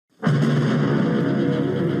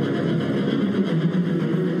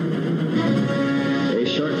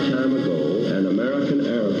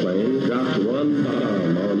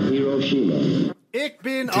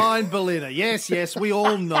89, Berliner. Yes, we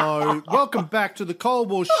all know. Welcome back to the Cold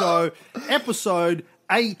War Show, episode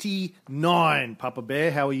 89. Papa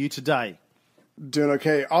Bear, how are you today? Doing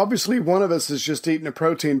okay. Obviously, one of us is just eating a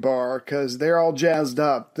protein bar because they're all jazzed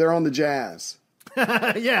up. They're on the jazz.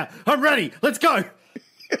 Yeah, I'm ready. Let's go.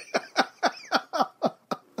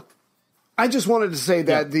 I just wanted to say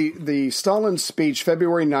that the Stalin speech,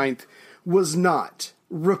 February 9th, was not,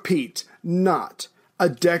 repeat, not a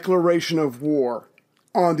declaration of war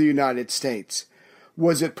on the United States.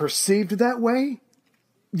 Was it perceived that way?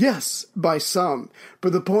 Yes, by some.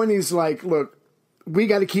 But the point is, like, look, we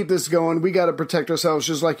got to keep this going. We got to protect ourselves,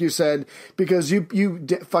 just like you said, because you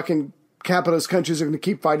fucking capitalist countries are going to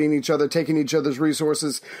keep fighting each other, taking each other's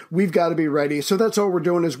resources. We've got to be ready. So that's all we're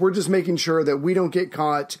doing is we're just making sure that we don't get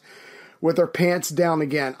caught with our pants down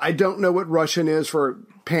again. I don't know what Russian is for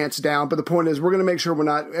pants down, but the point is we're going to make sure we're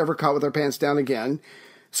not ever caught with our pants down again.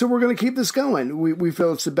 So we're going to keep this going. We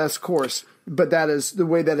feel it's the best course. But that is the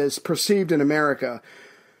way that is perceived in America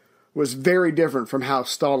was very different from how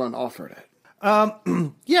Stalin offered it.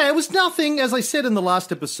 Yeah, it was nothing, as I said in the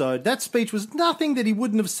last episode, that speech was nothing that he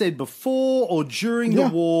wouldn't have said before or during the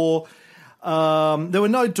war. There were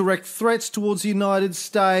no direct threats towards the United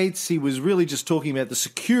States. He was really just talking about the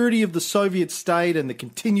security of the Soviet state and the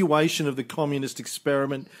continuation of the communist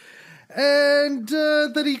experiment. And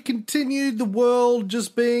that he continued the world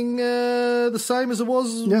just being the same as it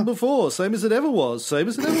was before, same as it ever was, same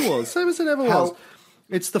as it ever was.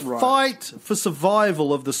 It's the fight for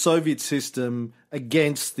survival of the Soviet system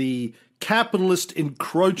against the capitalist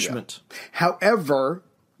encroachment. Yeah. However,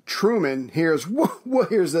 Truman hears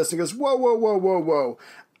this and goes, whoa.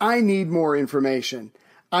 I need more information.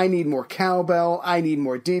 I need more cowbell. I need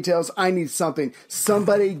more details. I need something.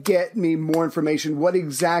 Somebody get me more information. What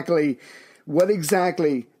exactly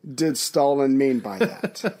did Stalin mean by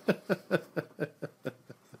that?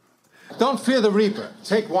 Don't fear the Reaper.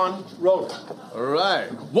 Take one, roll it. All right.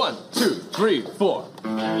 1, 2, 3, 4.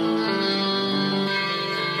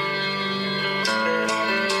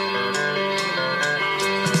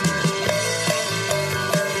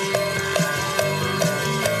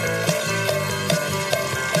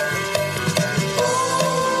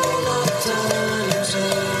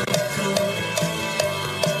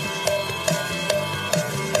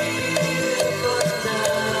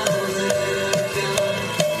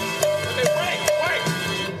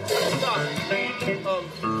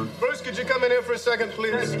 For a second,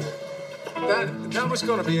 please. That was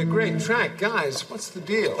going to be a great track. Guys, what's the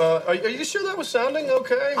deal? Are you sure that was sounding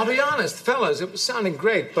okay? I'll be honest, fellas, it was sounding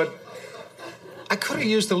great, but I could have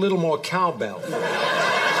used a little more cowbell.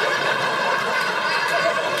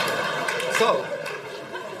 So,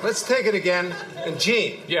 let's take it again. And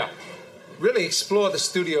Gene. Yeah. Really explore the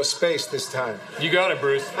studio space this time. You got it,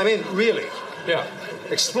 Bruce. I mean, really. Yeah.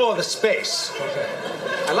 Explore the space. Okay.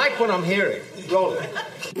 I like what I'm hearing. Roll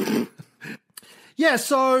it. Yeah,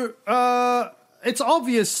 so it's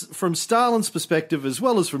obvious from Stalin's perspective as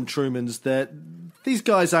well as from Truman's that these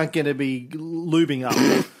guys aren't going to be lubing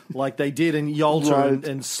up like they did in Yalta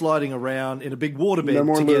and sliding around in a big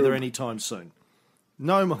waterbed together anytime soon.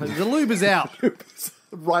 No more. The lube is out.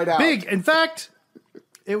 Right out. Big. In fact,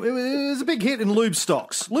 it was a big hit in lube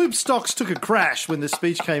stocks. Lube stocks took a crash when this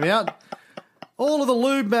speech came out. All of the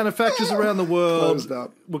lube manufacturers around the world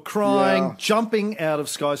were crying, jumping out of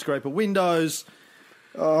skyscraper windows.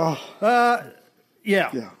 Yeah.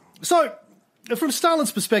 So, from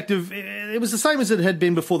Stalin's perspective, it was the same as it had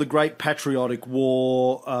been before the Great Patriotic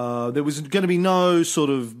War. There was going to be no sort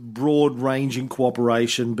of broad-ranging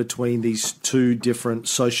cooperation between these two different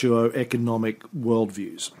socio-economic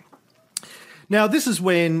worldviews. Now, this is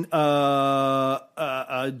when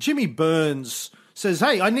Jimmy Burns says,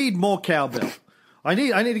 "Hey, I need more cowbell. I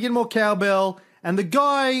need to get more cowbell." And the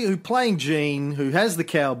guy who playing Gene, who has the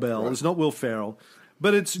cowbell, is not Will Ferrell,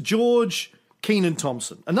 but it's George Keenan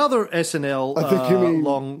Thompson, another SNL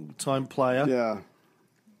long-time player. Yeah.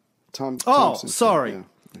 Thompson. Oh, sorry.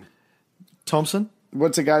 Yeah. Thompson?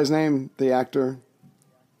 What's the guy's name, the actor?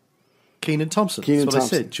 Keenan Thompson. That's what I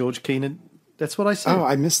said. George Keenan. That's what I said. Oh,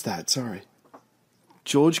 I missed that. Sorry.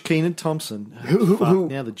 George Keenan Thompson. Who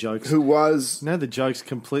now the joke's... Who was... Now the joke's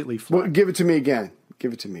completely flat. Well, give it to me again.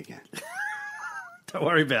 Don't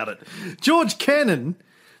worry about it. George Kennan.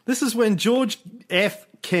 This is when George F.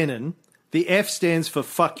 Kennan, the F stands for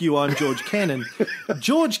fuck you, I'm George Kennan.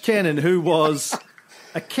 George Kennan, who was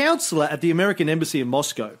a counselor at the American Embassy in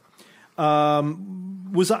Moscow,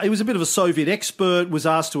 was a bit of a Soviet expert, was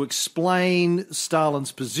asked to explain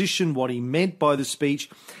Stalin's position, what he meant by the speech.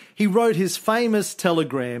 He wrote his famous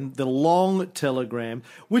telegram, the long telegram,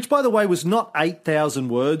 which, by the way, was not 8,000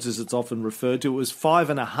 words, as it's often referred to. It was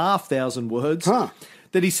 5,500 words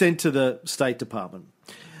that he sent to the State Department.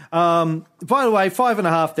 By the way,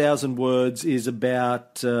 5,500 words is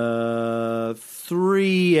about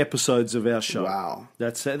 3 episodes of our show. Wow.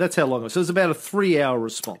 That's how long it was. So it's about a 3-hour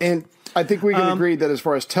response. And I think we can agree that as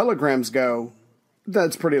far as telegrams go,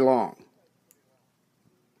 that's pretty long.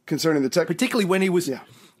 Concerning the tech, particularly when he was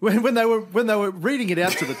when they were reading it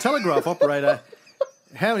out to the telegraph operator,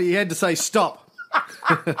 he had to say stop.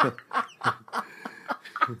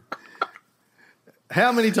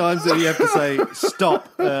 How many times did he have to say stop?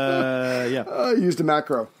 I used a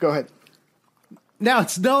macro. Go ahead. Now,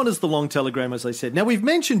 it's known as the long telegram, as I said. Now, we've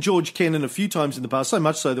mentioned George Kennan a few times in the past, so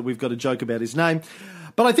much so that we've got a joke about his name.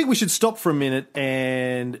 But I think we should stop for a minute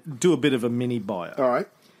and do a bit of a mini bio. All right.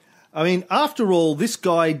 I mean, after all, this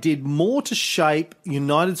guy did more to shape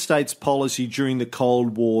United States policy during the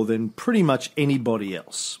Cold War than pretty much anybody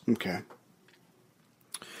else. Okay.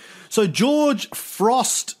 So George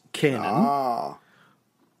Frost Kennan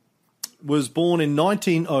was born in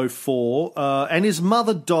 1904, and his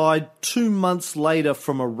mother died 2 months later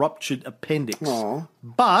from a ruptured appendix. Aww.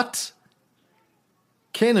 But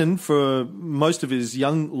Kennan, for most of his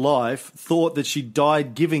young life, thought that she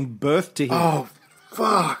died giving birth to him. Oh,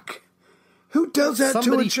 fuck. Who does that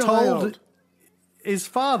Somebody to a child? told his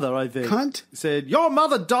father, I think. Cunt. Said, your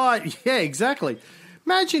mother died. Yeah, exactly.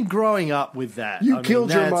 Imagine growing up with that. You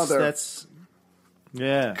killed your mother.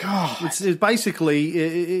 Yeah. God. It's basically,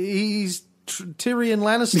 he's Tyrion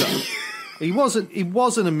Lannister. He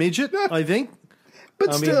wasn't a midget, I think.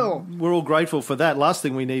 But still. We're all grateful for that. Last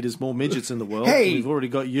thing we need is more midgets in the world. Hey. We've already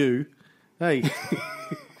got you. Hey.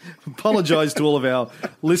 Apologise to all of our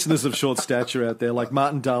listeners of short stature out there, like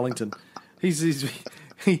Martin Darlington.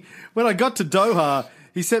 When I got to Doha,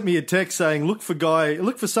 he sent me a text saying, look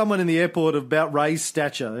for someone in the airport of about Ray's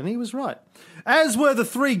stature. And he was right. As were the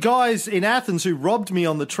 3 guys in Athens who robbed me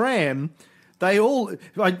on the tram. I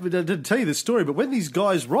didn't tell you this story, but when these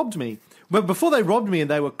guys robbed me, but before they robbed me and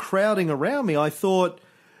they were crowding around me, I thought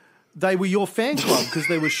they were your fan club because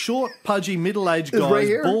they were short, pudgy, middle-aged guys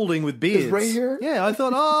balding with beards. Is Ray here? Yeah, I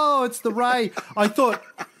thought, oh, it's the Ray. I thought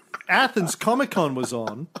Athens Comic-Con was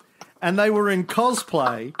on, and they were in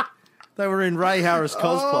cosplay. They were in Ray Harris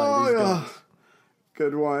cosplay, these guys.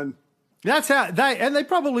 Good one. That's how they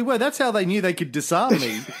probably were. That's how they knew they could disarm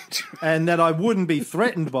me and that I wouldn't be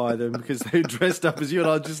threatened by them because they dressed up as you, and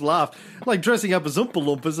I'd just laugh. Like dressing up as Oompa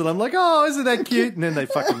Loompas, and I'm like, oh, isn't that cute? And then they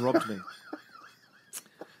fucking robbed me.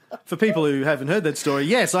 For people who haven't heard that story,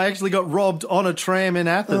 yes, I actually got robbed on a tram in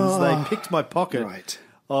Athens. They picked my pocket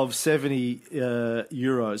of 70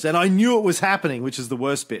 euros. And I knew it was happening, which is the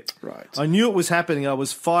worst bit. Right. I knew it was happening. I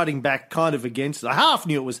was fighting back kind of against it. I half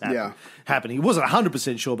knew it was happening. It wasn't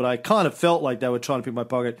 100% sure, but I kind of felt like they were trying to pick my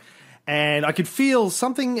pocket. And I could feel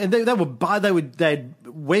something, and they'd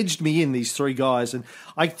wedged me in, these 3 guys, and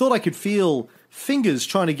I thought I could feel fingers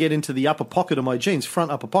trying to get into the upper pocket of my jeans, front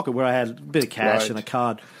upper pocket, where I had a bit of cash and a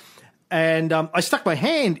card. And I stuck my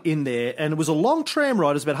hand in there, and it was a long tram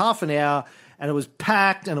ride. It was about half an hour, and it was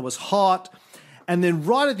packed, and it was hot. And then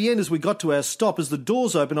right at the end, as we got to our stop, as the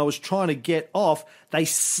doors opened, I was trying to get off. They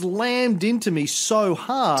slammed into me so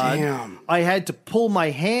hard, I had to pull my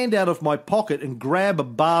hand out of my pocket and grab a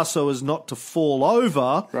bar so as not to fall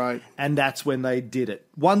over. Right. And that's when they did it.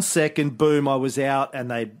 1 second, boom, I was out,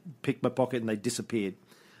 and they picked my pocket and they disappeared.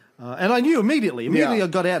 And I knew immediately. I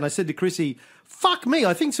got out and I said to Chrissy, fuck me,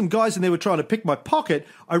 I think some guys in there were trying to pick my pocket.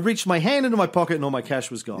 I reached my hand into my pocket and all my cash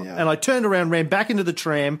was gone. Yeah. And I turned around, ran back into the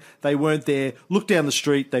tram. They weren't there. Looked down the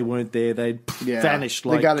street. They weren't there. They'd vanished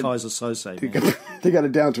like Kaiser Sose. They got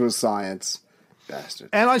it down to a science. Bastard.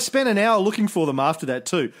 And I spent an hour looking for them after that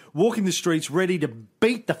too. Walking the streets ready to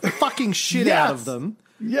beat the fucking shit out of them.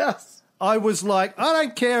 Yes. I was like, I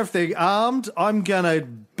don't care if they're armed. I'm going to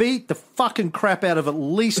beat the fucking crap out of at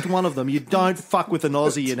least one of them. You don't fuck with an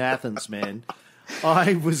Aussie in Athens, man.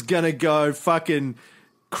 I was going to go fucking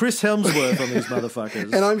Chris Hemsworth on these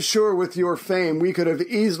motherfuckers. And I'm sure with your fame, we could have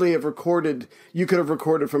easily have recorded, you could have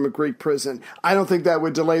recorded from a Greek prison. I don't think that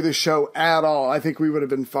would delay the show at all. I think we would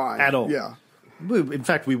have been fine. At all. Yeah. In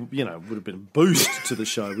fact, we would have been a boost to the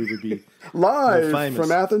show. We would be live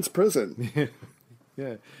from Athens prison.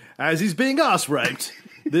 Yeah. As he's being ass raped,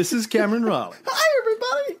 this is Cameron Riley. Hi,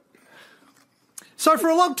 everybody. So for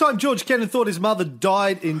a long time, George Kennan thought his mother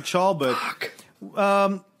died in childbirth.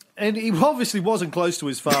 And he obviously wasn't close to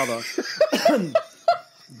his father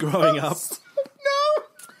growing up.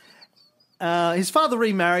 His father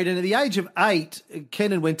remarried, and at the age of 8,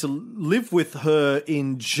 Kennan went to live with her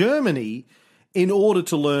in Germany in order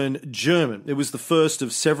to learn German. It was the first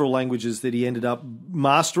of several languages that he ended up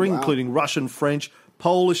mastering, including Russian, French,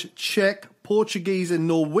 Polish, Czech, Portuguese, and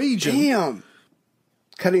Norwegian. Damn.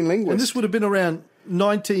 Cutting linguist. And this would have been around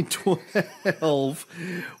 1912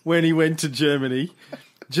 when he went to Germany,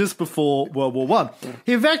 just before World War I.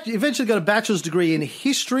 He eventually got a bachelor's degree in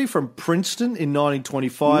history from Princeton in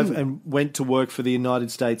 1925 and went to work for the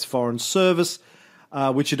United States Foreign Service,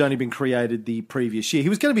 which had only been created the previous year. He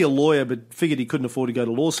was going to be a lawyer, but figured he couldn't afford to go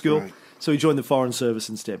to law school, so he joined the Foreign Service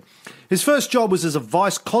instead. His first job was as a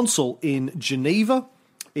vice consul in Geneva,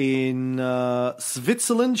 in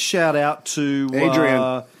Switzerland. Shout out to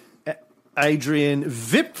Adrian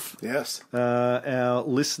Vipf, yes, our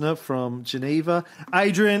listener from Geneva.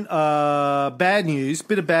 Adrian, bit of bad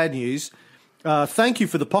news. Thank you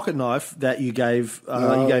for the pocket knife that you gave.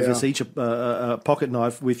 You gave us each a pocket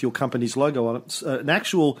knife with your company's logo on it. It's an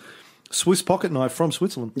actual Swiss pocket knife from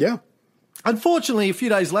Switzerland. Yeah. Unfortunately, a few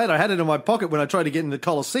days later, I had it in my pocket when I tried to get in the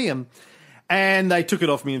Colosseum, and they took it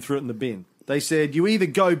off me and threw it in the bin. They said, you either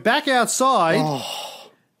go back outside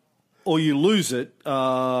or you lose it.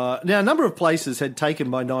 Now, a number of places had taken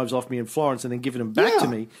my knives off me in Florence and then given them back to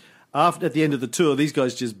me. At the end of the tour, these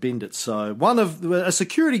guys just binned it. So a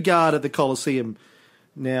security guard at the Colosseum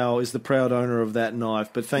now is the proud owner of that knife.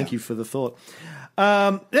 But thank you for the thought.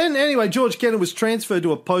 Then anyway, George Kennan was transferred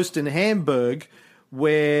to a post in Hamburg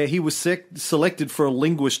where he was selected for a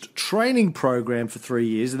linguist training program for 3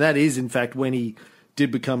 years. And that is, in fact, when he did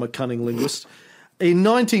become a cunning linguist. In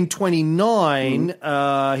 1929,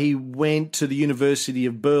 he went to the University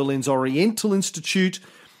of Berlin's Oriental Institute,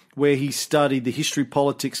 where he studied the history,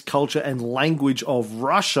 politics, culture, and language of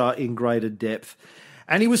Russia in greater depth.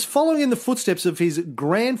 And he was following in the footsteps of his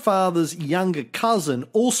grandfather's younger cousin,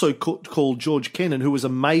 also called George Kennan, who was a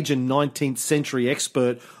major 19th century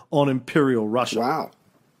expert on Imperial Russia. Wow.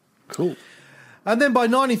 Cool. And then by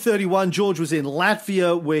 1931, George was in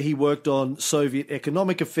Latvia, where he worked on Soviet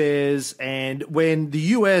economic affairs. And when the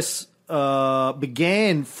US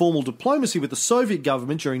began formal diplomacy with the Soviet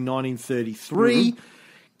government during 1933,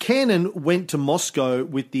 Kennan went to Moscow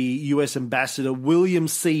with the US ambassador William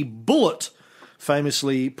C. Bullitt,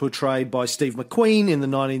 famously portrayed by Steve McQueen in the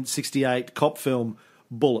 1968 cop film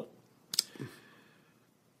Bullitt.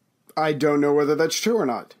 I don't know whether that's true or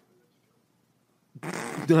not.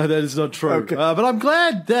 No, that is not true. Okay. But I'm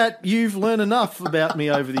glad that you've learned enough about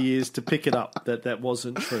me over the years to pick it up that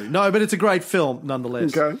wasn't true. No, but it's a great film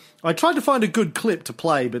nonetheless. Okay. I tried to find a good clip to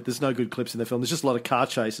play, but there's no good clips in the film. There's just a lot of car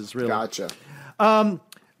chases, really. Gotcha. But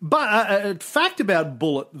a fact about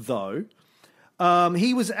Bullitt, though,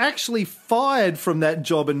 he was actually fired from that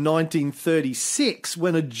job in 1936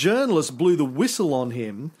 when a journalist blew the whistle on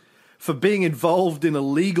him for being involved in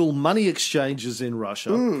illegal money exchanges in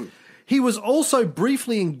Russia. He was also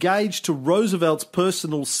briefly engaged to Roosevelt's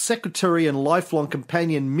personal secretary and lifelong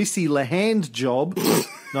companion, Missy LeHand job.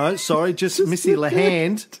 No, sorry, just Missy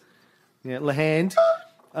LeHand. Yeah, LeHand.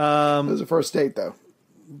 That was a first date, though.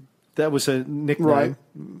 That was her nickname. Right.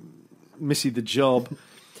 Missy the Job.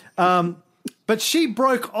 But she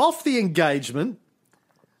broke off the engagement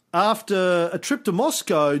after a trip to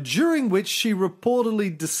Moscow, during which she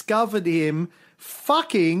reportedly discovered him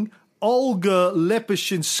fucking Olga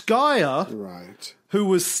Lepeshinskaya, Right. who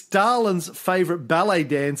was Stalin's favorite ballet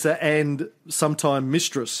dancer and sometime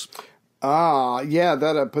mistress. Yeah,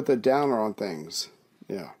 that put the downer on things.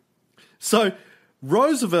 Yeah. So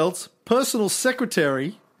Roosevelt's personal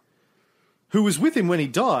secretary, who was with him when he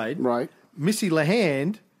died, Right. Missy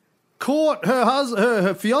LeHand, caught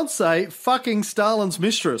her fiance fucking Stalin's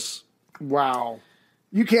mistress. Wow.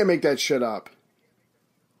 You can't make that shit up.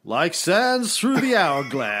 Like sands through the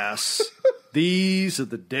hourglass, these are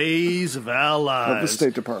the days of our lives. Of the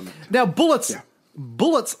State Department. Now,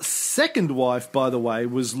 Bullitt's second wife, by the way,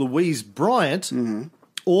 was Louise Bryant,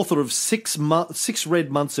 author of Six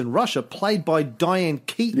Red Months in Russia, played by Diane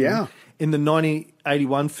Keaton in the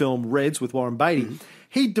 1981 film Reds with Warren Beatty.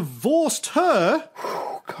 He divorced her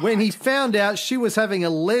when he found out she was having a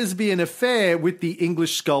lesbian affair with the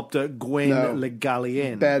English sculptor Gwen Le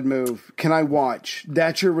Gallienne. Bad move. Can I watch?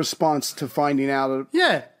 That's your response to finding out.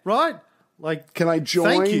 Yeah, right? Like, can I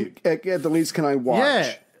join? Thank you. At the least, can I watch?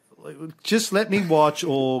 Yeah. Just let me watch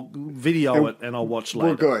or video it and I'll watch later.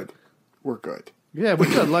 We're good. We're good. Yeah, we're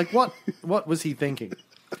good. Like, what was he thinking?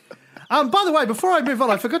 By the way, before I move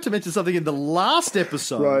on, I forgot to mention something in the last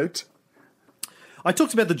episode. Right. I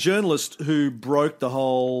talked about the journalist who broke the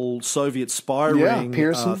whole Soviet spy ring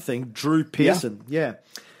thing, Drew Pearson. Yeah.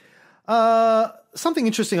 Something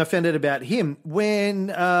interesting I found out about him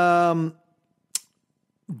when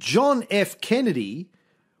John F. Kennedy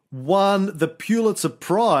won the Pulitzer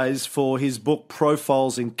Prize for his book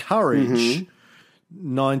Profiles in Courage,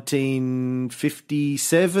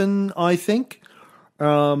 1957, I think,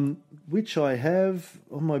 which I have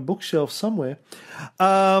on my bookshelf somewhere.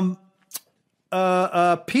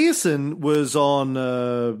 Pearson was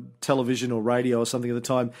on television or radio or something at the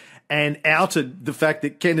time and outed the fact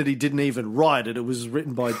that Kennedy didn't even write it. It was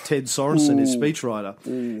written by Ted Sorensen, his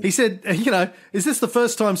speechwriter. He said, is this the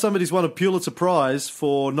first time somebody's won a Pulitzer Prize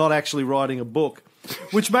for not actually writing a book?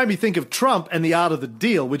 Which made me think of Trump and The Art of the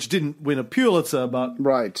Deal, which didn't win a Pulitzer, but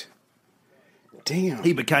right. Damn.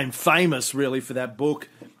 He became famous, really, for that book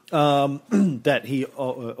that he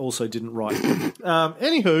also didn't write.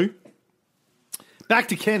 Anywho, back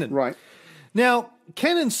to Kennan. Right. Now,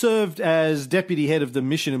 Kennan served as deputy head of the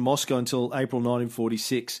mission in Moscow until April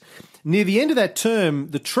 1946. Near the end of that term,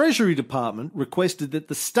 the Treasury Department requested that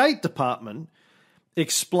the State Department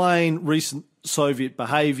explain recent Soviet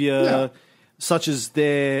behaviour, such as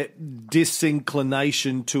their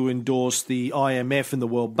disinclination to endorse the IMF and the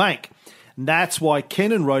World Bank. And that's why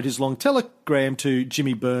Kennan wrote his long telegram to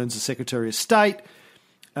Jimmy Burns, the Secretary of State,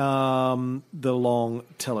 the long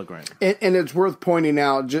telegram. And it's worth pointing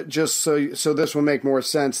out, just so this will make more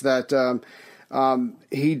sense, that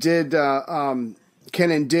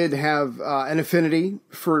Kennan did have an affinity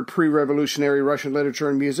for pre-revolutionary Russian literature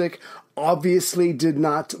and music. Obviously did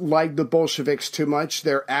not like the Bolsheviks too much.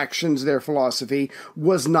 Their actions, their philosophy,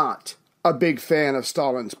 was not a big fan of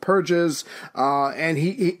Stalin's purges, and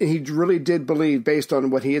he really did believe, based on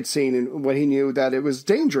what he had seen and what he knew, that it was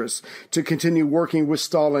dangerous to continue working with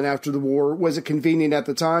Stalin after the war. Was it convenient at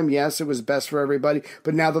the time? Yes, it was best for everybody.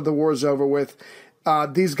 But now that the war is over with,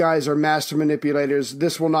 these guys are master manipulators.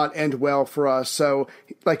 This will not end well for us. So,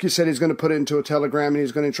 like you said, he's going to put it into a telegram, and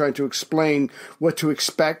he's going to try to explain what to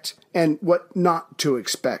expect and what not to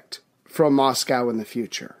expect from Moscow in the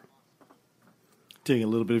future. Doing a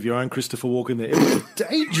little bit of your own Christopher Walken there. It was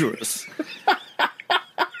dangerous.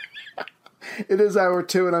 It is hour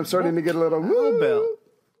 2, and I'm starting to get a little woo bell.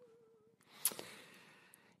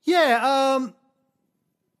 Yeah,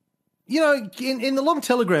 in the long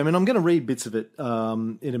telegram, and I'm going to read bits of it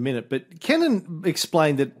in a minute, but Kennan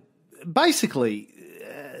explained that basically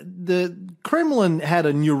the Kremlin had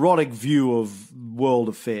a neurotic view of world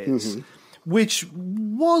affairs. Which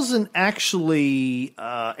wasn't actually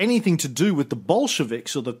anything to do with the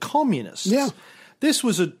Bolsheviks or the communists. Yeah. This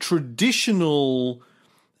was a traditional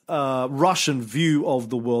Russian view of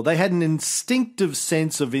the world. They had an instinctive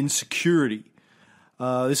sense of insecurity.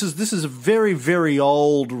 This is a very, very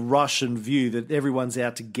old Russian view that everyone's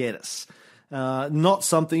out to get us. Not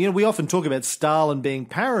something, we often talk about Stalin being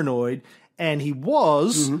paranoid, and he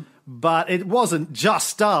was, but it wasn't just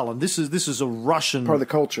Stalin. This is a Russian part of the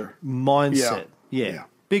culture mindset. Yeah.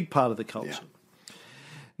 Big part of the culture. Yeah.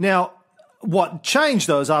 Now, what changed,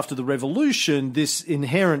 though, is after the revolution, this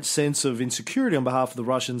inherent sense of insecurity on behalf of the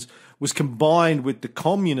Russians was combined with the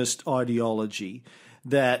communist ideology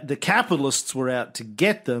that the capitalists were out to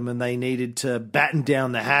get them and they needed to batten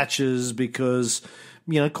down the hatches because,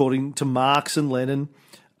 according to Marx and Lenin,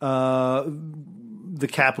 the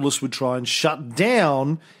capitalists would try and shut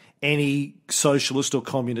down any socialist or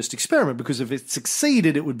communist experiment, because if it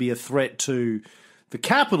succeeded, it would be a threat to the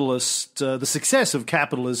capitalist, the success of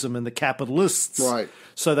capitalism and the capitalists. Right.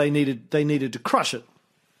 So they needed to crush it.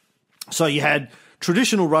 So you had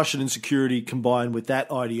traditional Russian insecurity combined with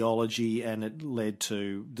that ideology, and it led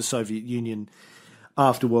to the Soviet Union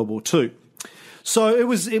after World War II. So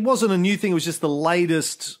it wasn't a new thing. It was just the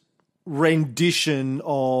latest rendition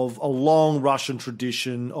of a long Russian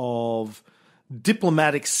tradition of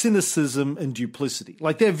diplomatic cynicism and duplicity.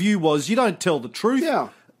 Like, their view was, you don't tell the truth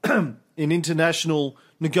in international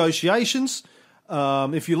negotiations.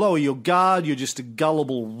 If you lower your guard, you're just a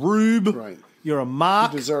gullible rube. Right. You're a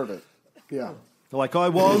mark. You deserve it. Yeah. Like I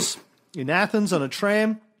was in Athens on a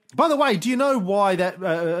tram. By the way, do you know why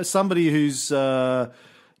that somebody who's the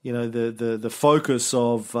focus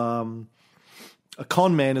of a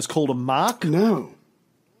con man is called a mark? No.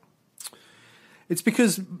 It's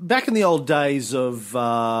because back in the old days of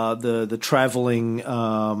the traveling,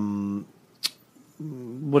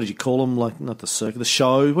 what did you call them? Like, not the circus, the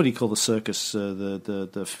show. What do you call the circus?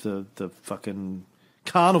 The fucking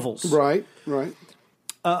carnivals. Right.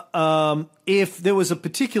 If there was a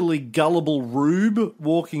particularly gullible rube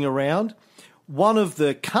walking around, one of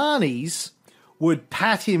the carnies would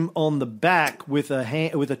pat him on the back with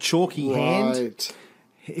a chalky hand.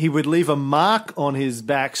 He would leave a mark on his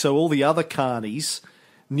back so all the other carnies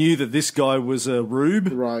knew that this guy was a rube.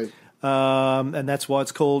 Right. And that's why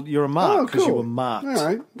it's called You're a Mark, because you were marked. All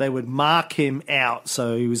right. They would mark him out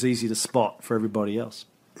so he was easy to spot for everybody else.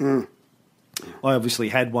 I obviously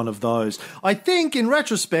had one of those. I think, in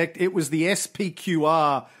retrospect, it was the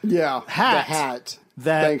SPQR hat. The hat.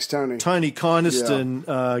 That Thanks, Tony. Tony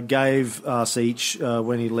Kynaston gave us each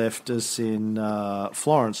when he left us in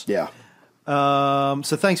Florence. Yeah. So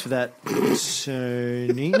thanks for that,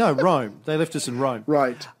 Tony. No, Rome. They left us in Rome.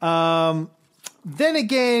 Right. Then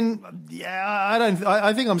again,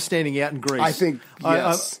 I think I'm standing out in Greece. I think,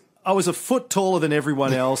 yes. I was a foot taller than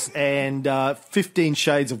everyone else and 15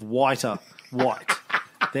 shades of white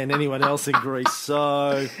than anyone else in Greece.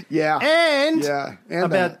 So and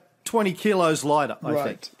about 20 kilos lighter, I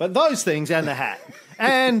think. But those things and the hat.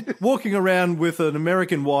 And walking around with an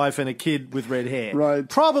American wife and a kid with red hair. Right.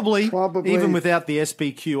 Probably even without the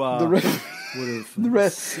SPQR, would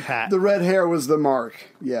have hat. The red hair was the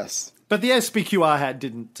mark, yes. But the SPQR hat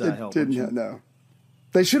didn't help. No.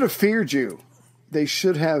 They should have feared you. They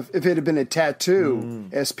should have, if it had been a tattoo,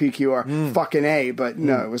 SPQR, fucking A, but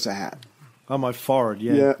no, it was a hat. On my forehead,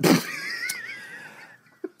 yeah.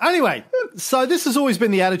 Anyway, so this has always been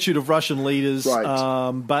the attitude of Russian leaders,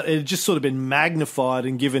 but it had just sort of been magnified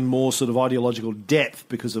and given more sort of ideological depth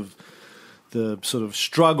because of the sort of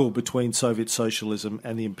struggle between Soviet socialism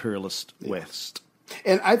and the imperialist West.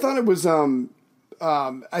 And I thought it was,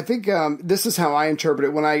 I think this is how I interpret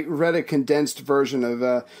it. When I read a condensed version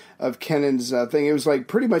of Kennan's thing, it was like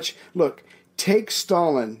pretty much, look, take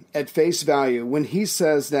Stalin at face value when he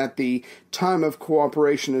says that the time of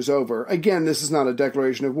cooperation is over. Again, this is not a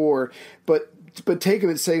declaration of war, but take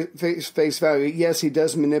him at face value. Yes, he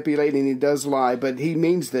does manipulate and he does lie, but he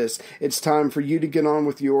means this. It's time for you to get on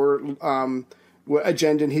with your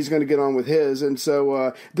agenda, and he's going to get on with his. And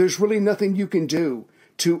so there's really nothing you can do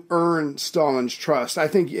to earn Stalin's trust. I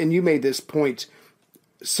think, and you made this point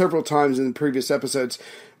several times in the previous episodes,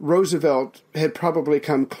 Roosevelt had probably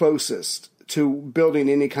come closest to building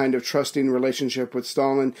any kind of trusting relationship with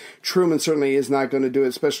Stalin. Truman certainly is not going to do it,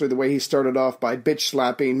 especially the way he started off by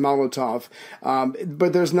bitch-slapping Molotov.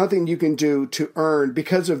 But there's nothing you can do to earn,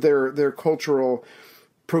 because of their cultural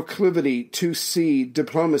proclivity to see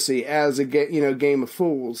diplomacy as a game of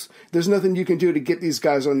fools. There's nothing you can do to get these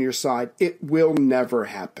guys on your side. It will never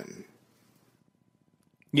happen.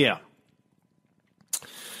 Yeah.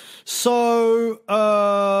 So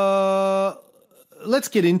let's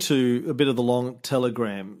get into a bit of the long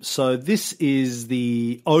telegram. So this is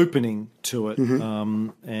the opening to it,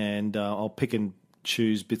 and I'll pick and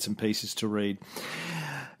choose bits and pieces to read.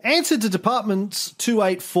 Answer to Departments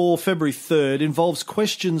 284, February 3rd, involves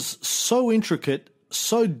questions so intricate,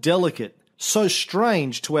 so delicate, so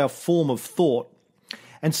strange to our form of thought,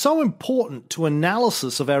 and so important to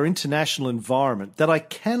analysis of our international environment that I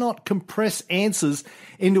cannot compress answers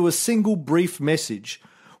into a single brief message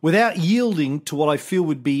without yielding to what I feel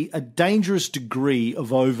would be a dangerous degree of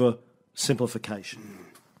oversimplification.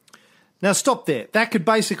 Now, stop there. That could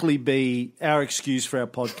basically be our excuse for our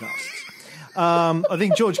podcasts. I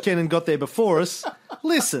think George Kennan got there before us.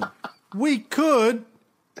 Listen, we could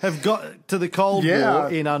have got to the Cold War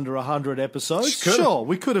in under 100 episodes. Sure,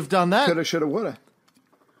 we could have done that. Coulda, shoulda, woulda.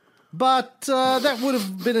 But that would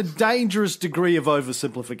have been a dangerous degree of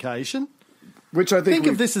oversimplification. Which I think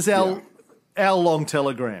of this as our long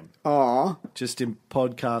telegram. Just in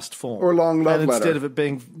podcast form. Or long love letter. Instead of it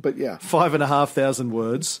being 5,500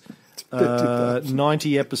 words,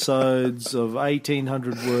 90 episodes of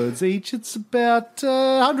 1,800 words each, it's about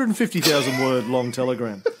 150,000 word long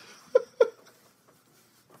telegram.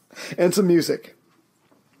 And some music.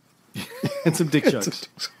 And some dick jokes.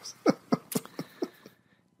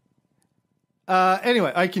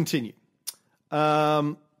 Anyway, I continue.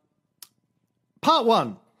 Part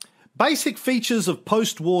 1. Basic features of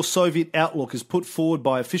post-war Soviet outlook as put forward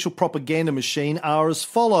by official propaganda machine are as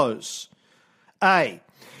follows. A.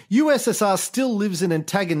 USSR still lives in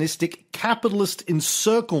antagonistic capitalist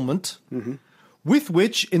encirclement with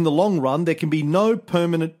which, in the long run, there can be no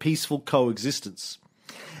permanent peaceful coexistence.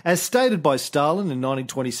 As stated by Stalin in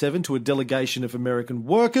 1927 to a delegation of American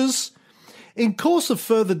workers, in course of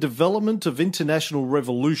further development of international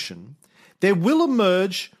revolution, there will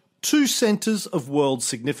emerge two centres of world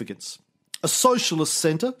significance. A socialist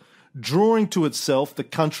centre, drawing to itself the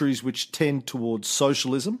countries which tend towards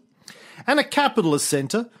socialism, and a capitalist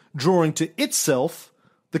centre, drawing to itself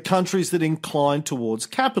the countries that incline towards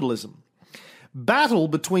capitalism. Battle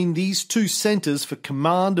between these two centres for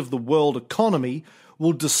command of the world economy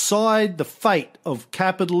will decide the fate of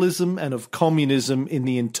capitalism and of communism in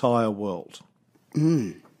the entire world.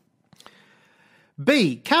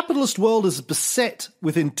 B, capitalist world is beset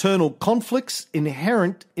with internal conflicts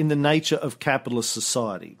inherent in the nature of capitalist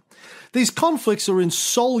society. These conflicts are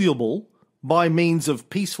insoluble by means of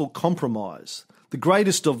peaceful compromise. The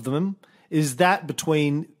greatest of them is that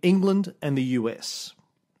between England and the US.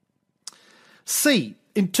 C,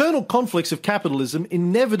 internal conflicts of capitalism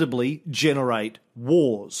inevitably generate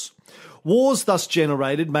wars. Wars thus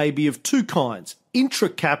generated may be of two kinds: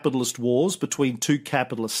 intra-capitalist wars between two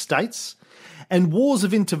capitalist states, and wars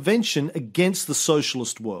of intervention against the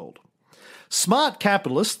socialist world. Smart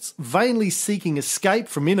capitalists, vainly seeking escape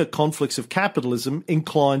from inner conflicts of capitalism,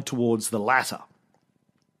 incline towards the latter.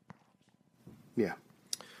 Yeah,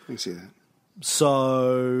 I see that.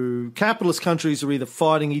 So capitalist countries are either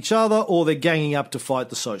fighting each other or they're ganging up to fight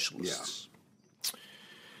the socialists. Yeah.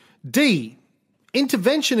 D,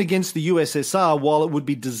 intervention against the USSR, while it would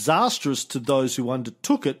be disastrous to those who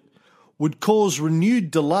undertook it, would cause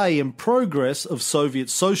renewed delay in progress of Soviet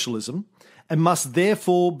socialism and must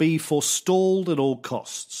therefore be forestalled at all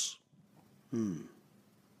costs.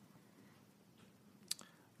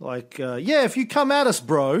 If you come at us,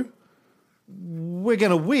 bro, we're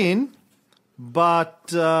going to win,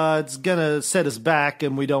 but it's going to set us back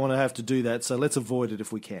and we don't want to have to do that, so let's avoid it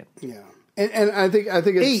if we can. Yeah. And I think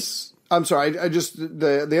it's... I'm sorry. I just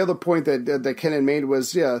the other point that Kennan made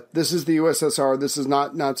was, this is the USSR. This is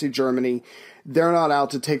not Nazi Germany. They're not out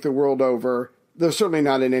to take the world over. They're certainly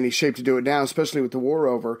not in any shape to do it now, especially with the war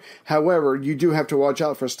over. However, you do have to watch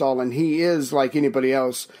out for Stalin. He is, like anybody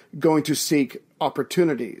else, going to seek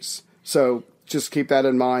opportunities. So just keep that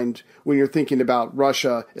in mind when you're thinking about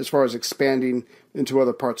Russia as far as expanding into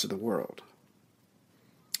other parts of the world.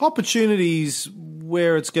 Opportunities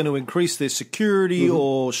where it's going to increase their security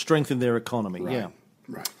or strengthen their economy. Right. Yeah.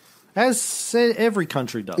 Right. As every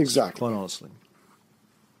country does. Exactly. Quite honestly.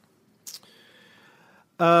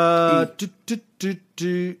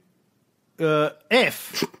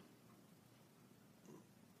 F.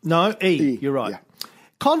 No, E. You're right. Yeah.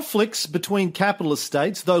 Conflicts between capitalist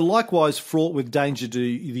states, though likewise fraught with danger to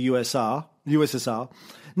the USSR,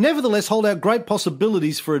 nevertheless hold out great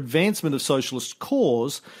possibilities for advancement of socialist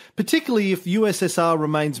cause, particularly if the USSR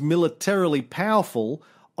remains militarily powerful,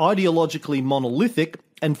 ideologically monolithic,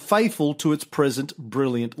 and faithful to its present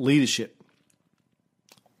brilliant leadership.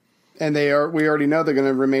 And we already know they're going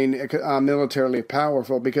to remain militarily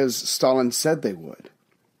powerful because Stalin said they would.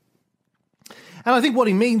 And I think what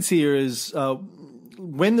he means here is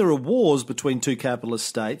when there are wars between two capitalist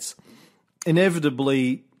states,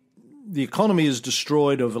 inevitably the economy is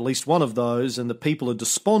destroyed of at least one of those, and the people are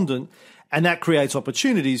despondent, and that creates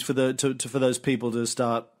opportunities for for those people to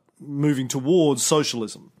start moving towards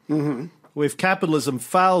socialism. Mm-hmm. If capitalism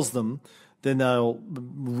fails them, then they'll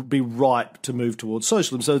be ripe to move towards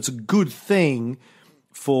socialism. So it's a good thing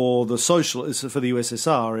for the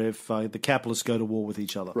USSR if the capitalists go to war with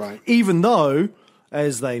each other. Right. Even though,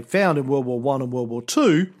 as they found in World War I and World War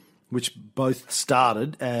II, which both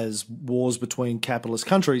started as wars between capitalist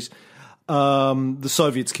countries, the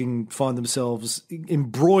Soviets can find themselves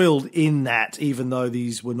embroiled in that, even though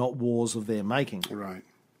these were not wars of their making. Right.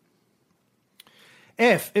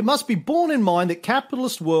 F, it must be borne in mind that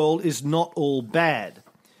capitalist world is not all bad.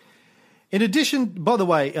 In addition, by the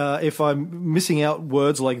way, if I'm missing out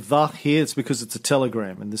words like the here, it's because it's a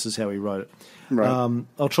telegram, and this is how he wrote it. Right.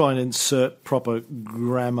 I'll try and insert proper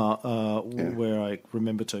grammar where I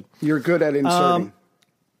remember to. You're good at inserting.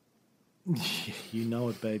 You know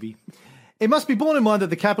it, baby. It must be borne in mind that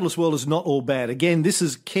the capitalist world is not all bad. Again, this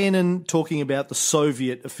is Kennan talking about the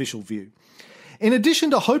Soviet official view. In addition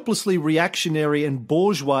to hopelessly reactionary and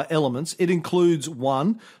bourgeois elements, it includes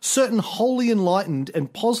 1. Certain wholly enlightened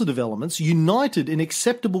and positive elements united in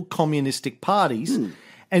acceptable communistic parties,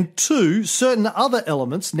 and 2. Certain other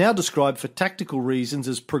elements, now described for tactical reasons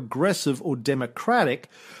as progressive or democratic,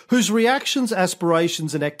 whose reactions,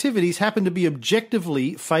 aspirations and activities happen to be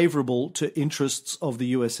objectively favourable to interests of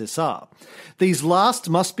the USSR. These last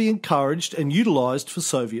must be encouraged and utilised for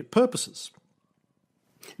Soviet purposes.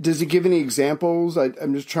 Does he give any examples?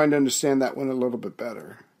 I'm just trying to understand that one a little bit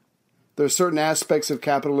better. There are certain aspects of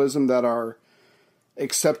capitalism that are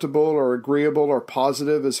acceptable or agreeable or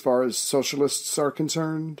positive as far as socialists are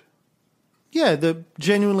concerned? Yeah, the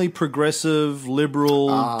genuinely progressive, liberal,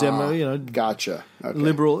 Gotcha. Okay.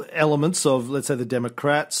 liberal elements of, let's say, the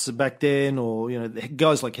Democrats back then, or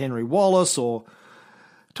guys like Henry Wallace, or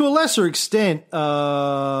to a lesser extent,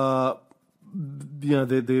 the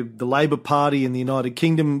Labour Party in the United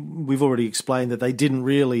Kingdom. We've already explained that they didn't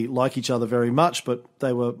really like each other very much, but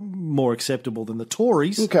they were more acceptable than the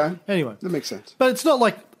Tories. Okay. Anyway. That makes sense. But it's not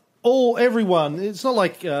like it's not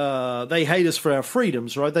like they hate us for our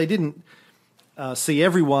freedoms, right? They didn't see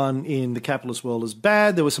everyone in the capitalist world as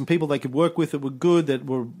bad. There were some people they could work with that were good, that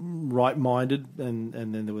were right-minded, and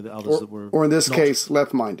then there were the others that were or in this not. case,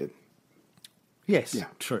 left-minded. Yes, Yeah.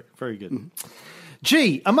 true. Very good.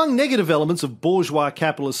 G, among negative elements of bourgeois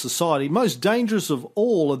capitalist society, most dangerous of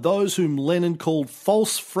all are those whom Lenin called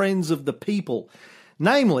false friends of the people,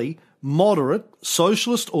 namely moderate,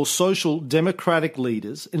 socialist or social democratic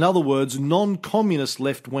leaders, in other words, non-communist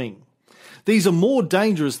left-wing. These are more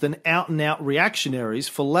dangerous than out-and-out reactionaries,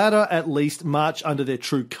 for latter at least march under their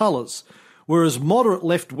true colours, whereas moderate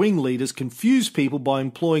left-wing leaders confuse people by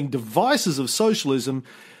employing devices of socialism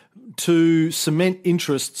to cement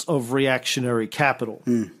interests of reactionary capital.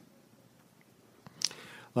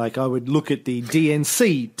 Like I would look at the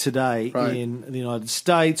DNC today in the United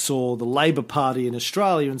States or the Labor Party in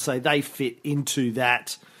Australia and say they fit into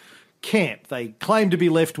that camp. They claim to be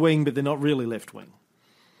left-wing, but they're not really left-wing.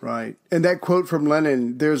 Right. And that quote from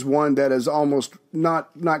Lenin, there's one that is almost not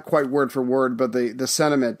quite word for word, but the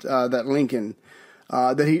sentiment that Lincoln,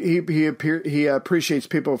 that he appreciates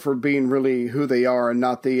people for being really who they are and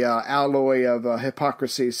not the alloy of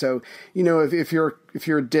hypocrisy. So, if you're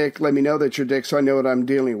a dick, let me know that you're a dick so I know what I'm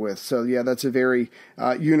dealing with. So, yeah, that's a very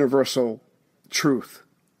universal truth.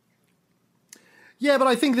 Yeah, but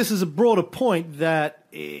I think this is a broader point that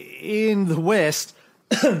in the West,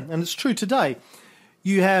 and it's true today,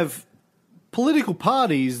 you have political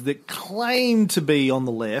parties that claim to be on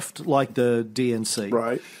the left, like the DNC,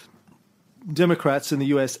 Right. Democrats in the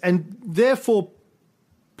US, and therefore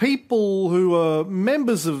people who are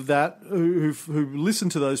members of that, who listen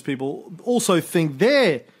to those people, also think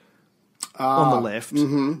they're on the left,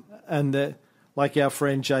 and like our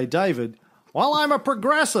friend Jay David, well, I'm a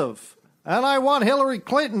progressive. And I want Hillary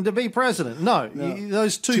Clinton to be president. No.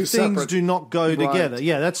 Those two things separate. do not go together.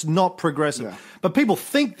 Yeah, that's not progressive. Yeah. But people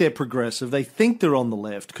think they're progressive. They think they're on the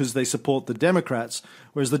left because they support the Democrats,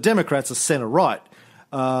 whereas the Democrats are centre-right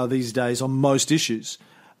these days on most issues.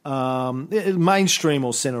 Mainstream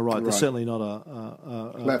or centre-right. They're certainly not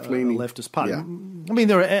a left-leaning leftist party. Yeah. I mean,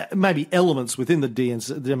 there are maybe elements within the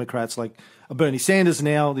Democrats, like Bernie Sanders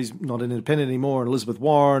now. He's not an independent anymore, and Elizabeth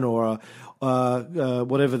Warren, or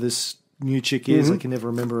whatever this new chick is. I can never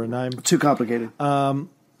remember her name. Too complicated.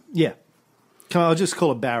 Yeah. I'll just call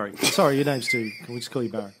her Barry. Sorry, your name's too. Can we just call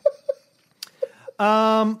you Barry?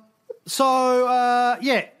 That's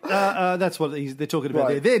what they're talking about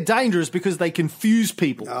there. They're dangerous because they confuse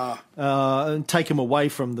people and take them away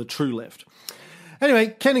from the true left.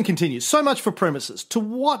 Anyway, Kennan continues. So much for premises. To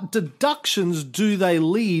what deductions do they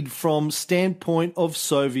lead from standpoint of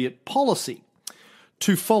Soviet policy?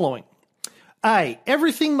 To following. A.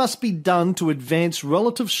 Everything must be done to advance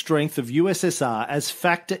relative strength of USSR as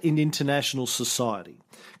factor in international society.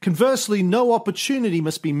 Conversely, no opportunity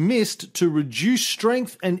must be missed to reduce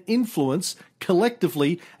strength and influence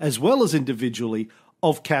collectively as well as individually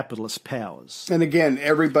of capitalist powers. And again,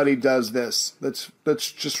 everybody does this.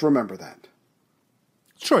 Let's just remember that.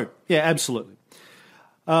 True. Yeah, absolutely.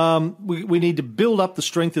 We need to build up the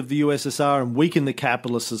strength of the USSR and weaken the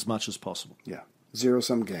capitalists as much as possible. Yeah.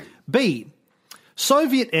 Zero-sum game. B.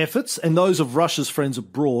 Soviet efforts and those of Russia's friends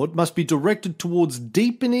abroad must be directed towards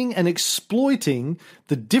deepening and exploiting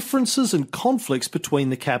the differences and conflicts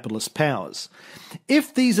between the capitalist powers.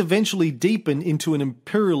 If these eventually deepen into an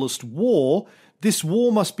imperialist war, this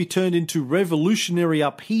war must be turned into revolutionary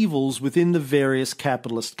upheavals within the various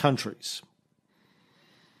capitalist countries.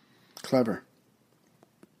 Clever.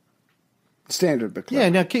 Standard, but clever. Yeah,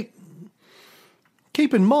 now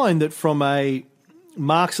keep in mind that from a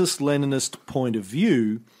Marxist-Leninist point of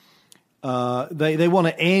view, they want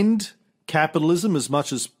to end capitalism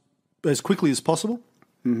as quickly as possible.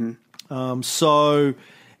 So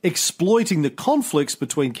exploiting the conflicts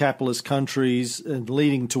between capitalist countries and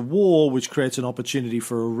leading to war, which creates an opportunity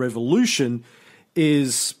for a revolution,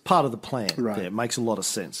 is part of the plan. Right. There. It makes a lot of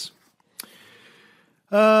sense.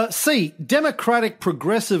 C. Democratic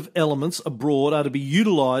progressive elements abroad are to be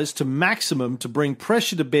utilised to maximum to bring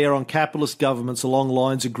pressure to bear on capitalist governments along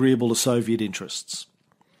lines agreeable to Soviet interests.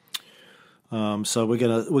 So we're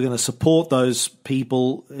gonna support those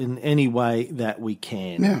people in any way that we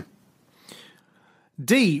can. Yeah.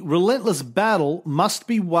 D. Relentless battle must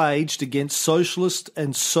be waged against socialist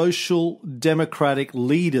and social democratic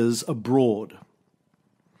leaders abroad.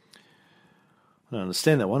 I don't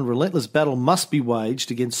understand that one. Relentless battle must be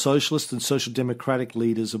waged against socialist and social democratic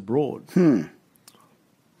leaders abroad.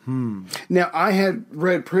 Now, I had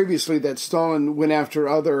read previously that Stalin went after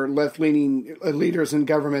other left-leaning leaders and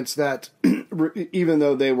governments that, even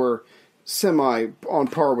though they were semi on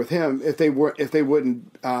par with him, if they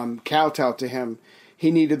wouldn't kowtow to him,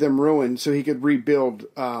 he needed them ruined so he could rebuild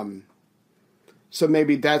So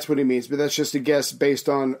maybe that's what he means, but that's just a guess based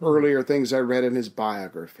on earlier things I read in his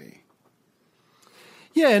biography.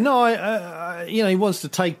 Yeah, no, he wants to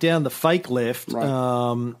take down the fake left,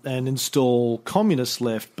 Right. and install communist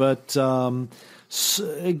left, but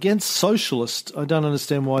against socialist, I don't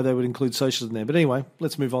understand why they would include socialism there. But anyway,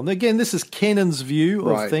 let's move on. Again, this is Kennan's view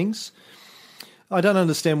of things. I don't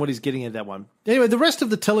understand what he's getting at that one. Anyway, the rest of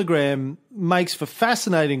the telegram makes for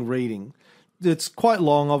fascinating reading. It's quite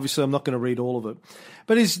long. Obviously, I'm not going to read all of it.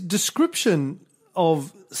 But his description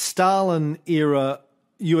of Stalin-era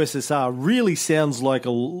USSR really sounds like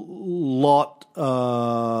a lot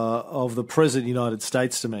of the present United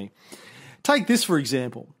States to me. Take this, for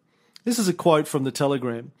example. This is a quote from the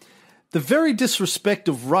telegram. "The very disrespect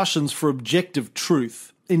of Russians for objective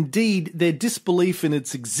truth, indeed their disbelief in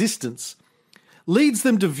its existence, leads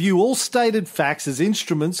them to view all stated facts as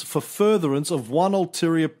instruments for furtherance of one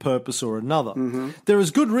ulterior purpose or another. There is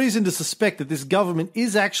good reason to suspect that this government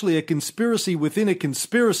is actually a conspiracy within a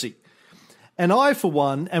conspiracy. And I, for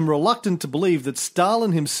one, am reluctant to believe that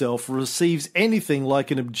Stalin himself receives anything like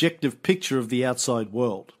an objective picture of the outside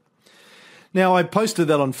world." Now, I posted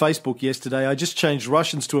that on Facebook yesterday. I just changed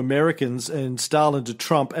Russians to Americans and Stalin to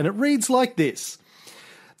Trump, and it reads like this.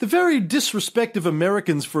 "The very disrespect of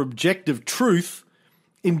Americans for objective truth,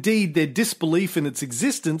 indeed their disbelief in its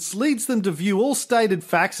existence, leads them to view all stated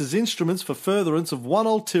facts as instruments for furtherance of one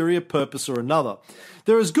ulterior purpose or another.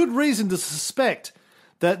 There is good reason to suspect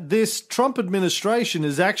that this Trump administration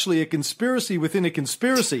is actually a conspiracy within a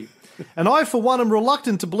conspiracy. And I, for one, am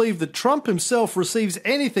reluctant to believe that Trump himself receives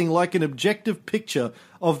anything like an objective picture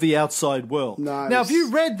of the outside world." Nice. Now, if you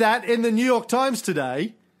read that in the New York Times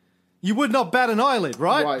today, you would not bat an eyelid,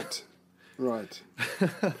 right? Right.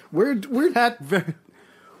 Where, Very...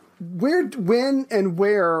 when and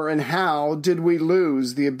where and how did we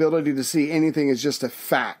lose the ability to see anything as just a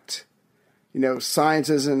fact? Science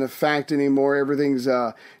isn't a fact anymore. Everything's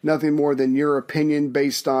nothing more than your opinion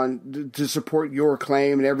based on to support your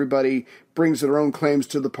claim, and everybody brings their own claims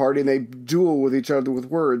to the party, and they duel with each other with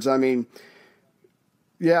words. I mean,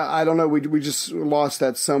 yeah, I don't know. We just lost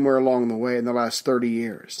that somewhere along the way in the last 30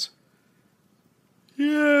 years.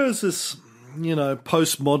 Yeah, it's this,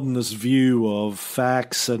 postmodernist view of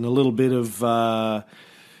facts and a little bit of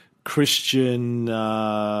Christian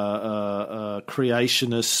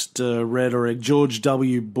creationist rhetoric, George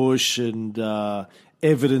W. Bush and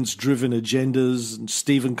evidence-driven agendas, and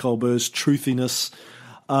Stephen Colbert's truthiness.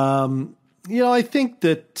 I think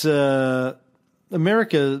that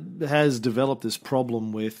America has developed this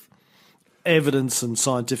problem with evidence and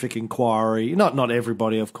scientific inquiry. Not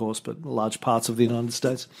everybody, of course, but large parts of the United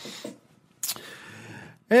States.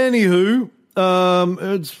 Anywho,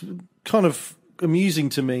 it's kind of amusing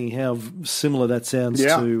to me how similar that sounds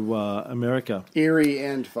to America. Eerie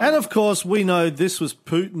and fun. And of course, we know this was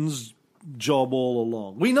Putin's job all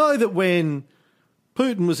along. We know that when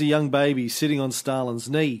Putin was a young baby sitting on Stalin's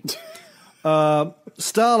knee,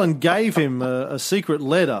 Stalin gave him a secret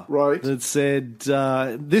letter that said,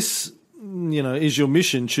 this, is your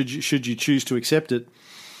mission, should you choose to accept it,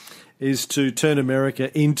 is to turn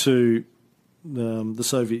America into the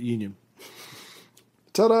Soviet Union.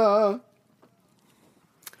 Ta-da!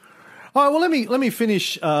 All right, well, let me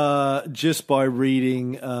finish just by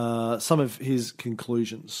reading some of his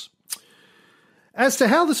conclusions. As to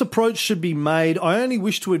how this approach should be made, I only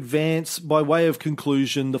wish to advance by way of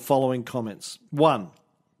conclusion the following comments. 1.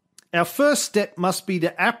 Our first step must be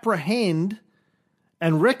to apprehend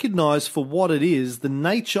and recognise for what it is the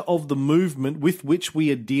nature of the movement with which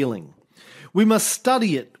we are dealing. We must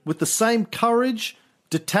study it with the same courage,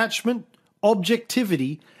 detachment,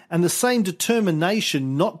 objectivity, and the same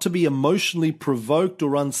determination not to be emotionally provoked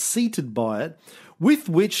or unseated by it, with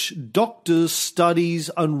which doctors studies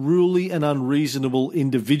unruly and unreasonable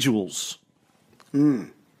individuals.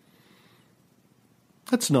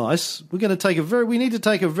 That's nice. We need to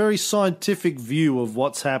take a very scientific view of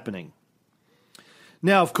what's happening.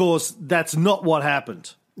 Now, of course, that's not what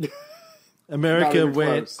happened. America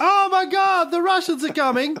went, close. Oh my God, the Russians are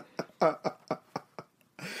coming.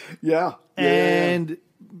 Yeah. And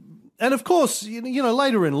of course,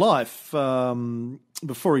 later in life,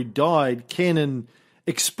 before he died, Kennan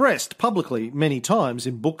expressed publicly many times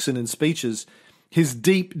in books and in speeches his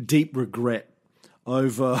deep, deep regret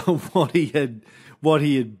over what he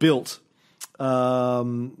had built.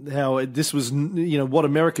 How this was, what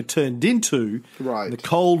America turned into, the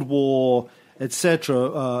Cold War,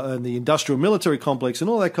 etc., and the industrial military complex and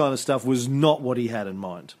all that kind of stuff was not what he had in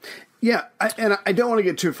mind. Yeah, and I don't want to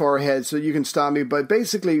get too far ahead, so you can stop me, but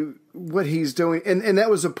basically what he's doing, and that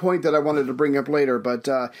was a point that I wanted to bring up later, but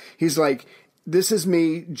he's like, this is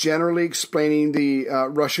me generally explaining the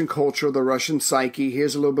Russian culture, the Russian psyche.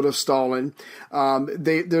 Here's a little bit of Stalin.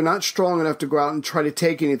 They're not strong enough to go out and try to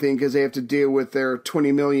take anything because they have to deal with their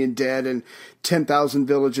 20 million dead and 10,000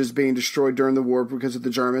 villages being destroyed during the war because of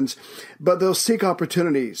the Germans. But they'll seek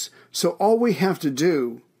opportunities. So all we have to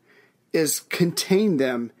do is contain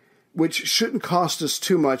them, which shouldn't cost us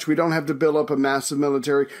too much. We don't have to build up a massive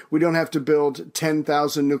military. We don't have to build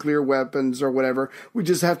 10,000 nuclear weapons or whatever. We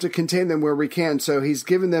just have to contain them where we can. So he's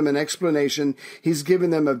given them an explanation. He's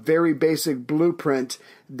given them a very basic blueprint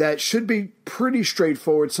that should be pretty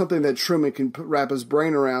straightforward, something that Truman can wrap his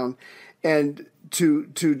brain around, and to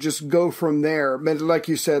just go from there. But like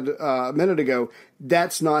you said a minute ago,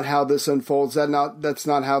 that's not how this unfolds. That's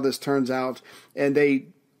not how this turns out. And they,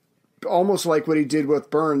 almost like what he did with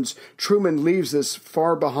Burns, Truman leaves this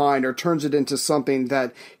far behind or turns it into something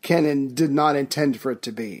that Kennan did not intend for it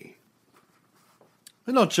to be.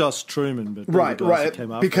 And not just Truman, but right.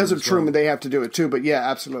 Came because of Truman, well. They have to do it too. But yeah,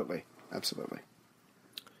 absolutely.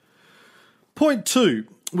 Point 2.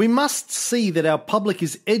 We must see that our public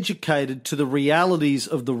is educated to the realities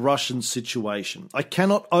of the Russian situation. I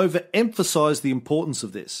cannot overemphasize the importance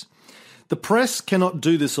of this. The press cannot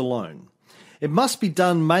do this alone. It must be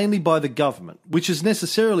done mainly by the government, which is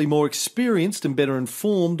necessarily more experienced and better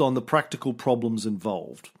informed on the practical problems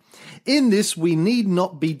involved. In this, we need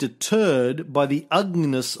not be deterred by the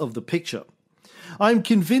ugliness of the picture. I am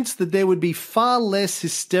convinced that there would be far less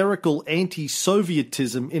hysterical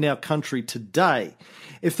anti-Sovietism in our country today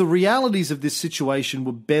if the realities of this situation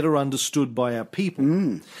were better understood by our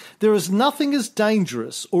people. There is nothing as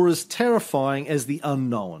dangerous or as terrifying as the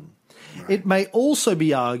unknown. It may also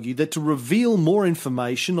be argued that to reveal more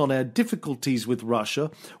information on our difficulties with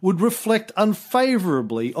Russia would reflect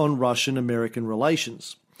unfavourably on Russian-American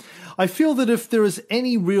relations. I feel that if there is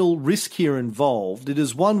any real risk here involved, it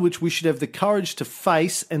is one which we should have the courage to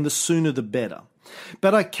face, and the sooner the better.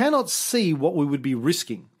 But I cannot see what we would be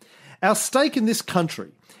risking. Our stake in this country,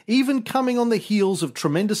 even coming on the heels of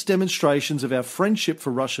tremendous demonstrations of our friendship for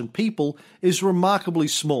Russian people, is remarkably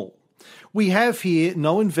small. We have here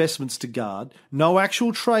no investments to guard, no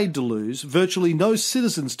actual trade to lose, virtually no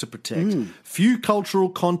citizens to protect, few cultural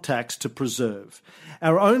contacts to preserve.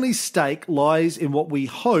 Our only stake lies in what we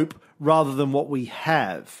hope rather than what we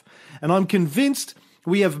have. And I'm convinced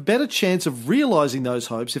we have a better chance of realising those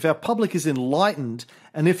hopes if our public is enlightened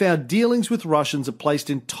and if our dealings with Russians are placed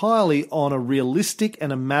entirely on a realistic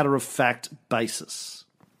and a matter-of-fact basis.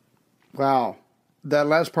 Wow. That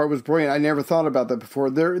last part was brilliant. I never thought about that before.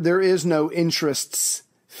 There is no interests,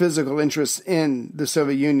 physical interests in the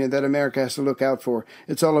Soviet Union that America has to look out for.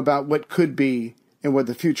 It's all about what could be and what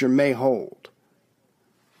the future may hold.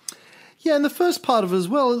 Yeah, and the first part of it as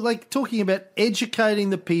well, like talking about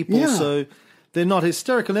educating the people so they're not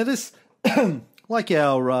hysterical. Now this, like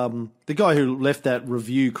our, the guy who left that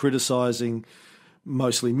review criticising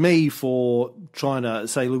mostly me for trying to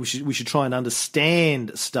say we should try and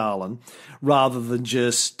understand Stalin rather than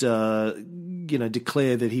just declare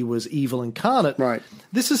that he was evil incarnate. Right.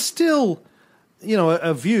 This is still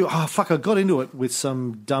a view. Oh fuck! I got into it with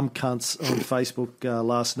some dumb cunts on Facebook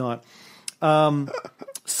last night.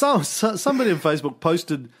 Somebody on Facebook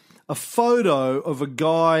posted a photo of a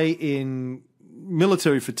guy in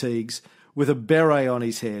military fatigues with a beret on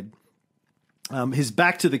his head, his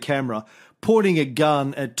back to the camera, pointing a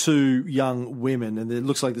gun at two young women, and it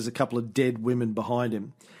looks like there's a couple of dead women behind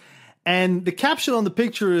him. And the caption on the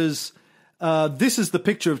picture is, this is the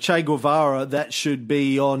picture of Che Guevara that should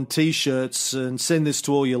be on T-shirts, and send this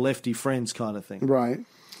to all your lefty friends kind of thing. Right.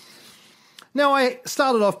 Now, I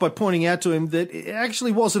started off by pointing out to him that it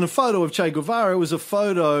actually wasn't a photo of Che Guevara. It was a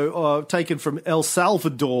photo taken from El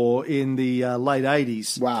Salvador in the late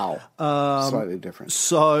 80s. Wow. Slightly different.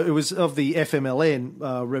 So it was of the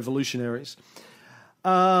FMLN revolutionaries.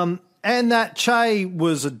 And that Che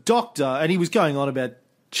was a doctor, and he was going on about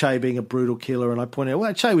Che being a brutal killer. And I pointed out,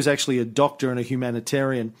 well, Che was actually a doctor and a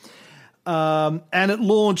humanitarian. And it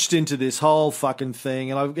launched into this whole fucking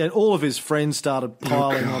thing, and all of his friends started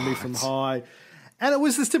piling on me from high. And it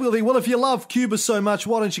was this typical thing, well, if you love Cuba so much,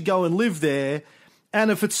 why don't you go and live there?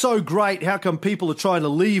 And if it's so great, how come people are trying to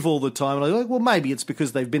leave all the time? And I'm like, well, maybe it's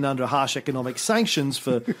because they've been under harsh economic sanctions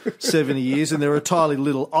for 70 years, and they're a tiny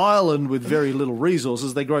little island with very little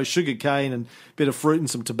resources. They grow sugar cane and a bit of fruit and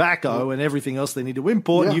some tobacco and everything else they need to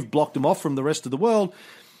import, and you've blocked them off from the rest of the world.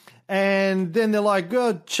 And then they're like,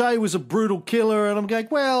 oh, Che was a brutal killer. And I'm going,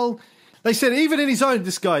 well, they said even in his own,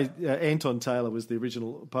 this guy, Anton Taylor was the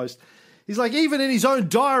original post. He's like, even in his own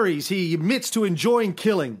diaries, he admits to enjoying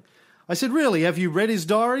killing. I said, really, have you read his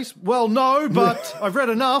diaries? Well, no, but I've read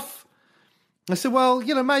enough. I said, well,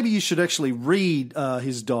 maybe you should actually read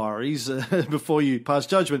his diaries before you pass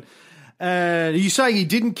judgment. And are you saying he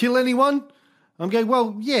didn't kill anyone? I'm going,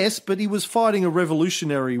 well, yes, but he was fighting a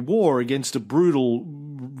revolutionary war against a brutal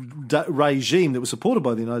regime that was supported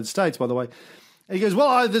by the United States, by the way. And he goes,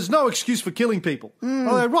 well, there's no excuse for killing people.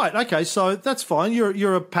 Oh, right, okay, so that's fine.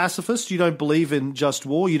 You're a pacifist. You don't believe in just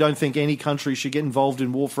war. You don't think any country should get involved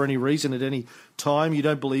in war for any reason at any time. You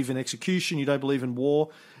don't believe in execution. You don't believe in war.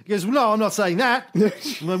 He goes, well, no, I'm not saying that.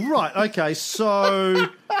 I'm like, right, okay, so...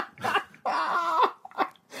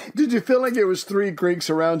 Did you feel like it was 3 Greeks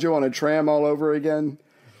around you on a tram all over again?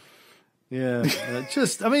 Yeah,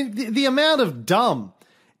 the amount of dumb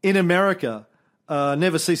in America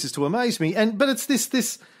never ceases to amaze me. But it's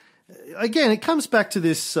this again, it comes back to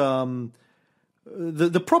this the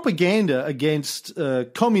propaganda against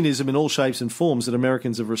communism in all shapes and forms that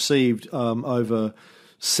Americans have received over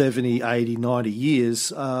 70, 80, 90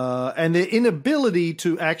 years, and their inability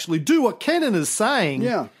to actually do what Kennan is saying.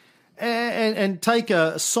 Yeah. And take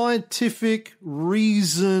a scientific,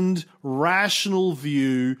 reasoned, rational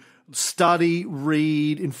view, study,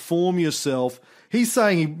 read, inform yourself. He's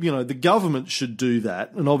saying, the government should do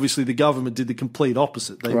that. And obviously the government did the complete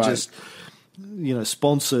opposite. They just,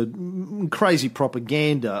 sponsored crazy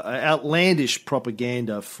propaganda, outlandish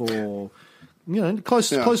propaganda for, close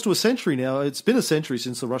to a century now. It's been a century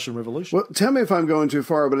since the Russian Revolution. Well, tell me if I'm going too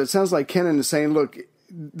far, but it sounds like Kennan is saying, look,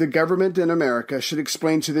 the government in America should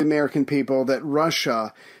explain to the American people that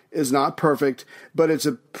Russia is not perfect, but it's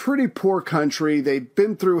a pretty poor country. They've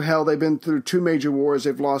been through hell. They've been through 2 major wars.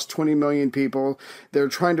 They've lost 20 million people. They're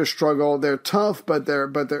trying to struggle. They're tough, but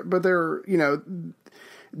they're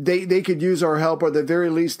they could use our help, or at the very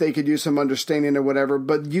least they could use some understanding or whatever.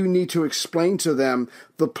 But you need to explain to them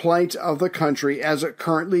the plight of the country as it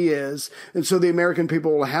currently is. And so the American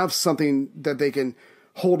people will have something that they can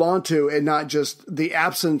hold on to, and not just the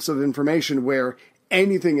absence of information where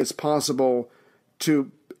anything is possible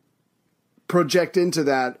to project into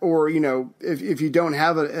that. Or, if you don't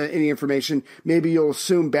have any information, maybe you'll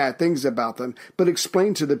assume bad things about them. But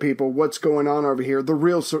explain to the people what's going on over here, the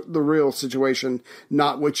real situation,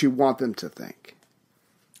 not what you want them to think.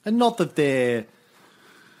 And not that they're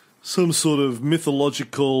some sort of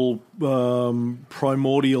mythological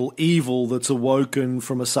primordial evil that's awoken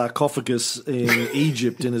from a sarcophagus in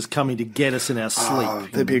Egypt and is coming to get us in our sleep. Oh,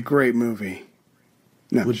 that'd be a great movie.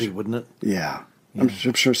 No, would be, wouldn't it? Yeah. I'm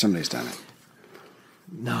sure somebody's done it.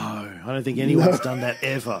 No, I don't think anyone's done that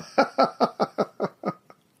ever.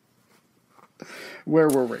 Where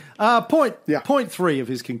were we? Point 3 of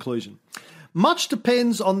his conclusion. Much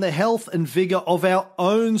depends on the health and vigour of our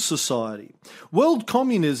own society. World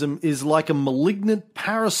communism is like a malignant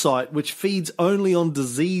parasite which feeds only on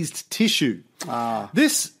diseased tissue.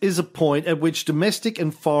 This is a point at which domestic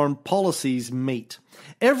and foreign policies meet.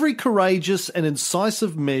 Every courageous and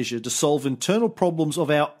incisive measure to solve internal problems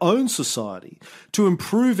of our own society, to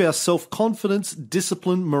improve our self-confidence,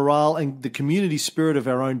 discipline, morale, and the community spirit of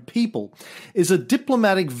our own people, is a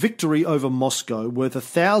diplomatic victory over Moscow worth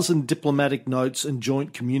 1,000 diplomatic notes and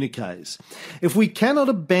joint communiques. If we cannot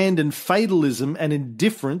abandon fatalism and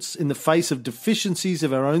indifference in the face of deficiencies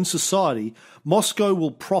of our own society, Moscow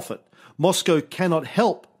will profit. Moscow cannot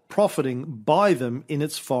help profiting by them in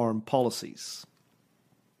its foreign policies.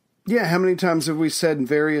 Yeah, how many times have we said in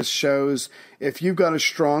various shows, if you've got a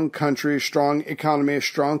strong country, a strong economy, a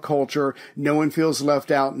strong culture, no one feels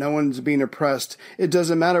left out, no one's being oppressed, it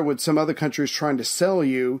doesn't matter what some other country is trying to sell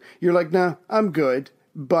you. You're like, nah, I'm good.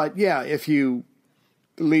 But yeah, if you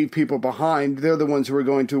leave people behind, they're the ones who are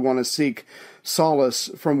going to want to seek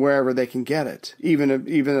solace from wherever they can get it, even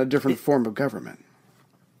a different form of government.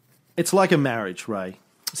 It's like a marriage, Ray.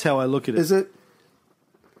 That's how I look at it. Is it?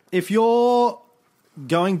 If you're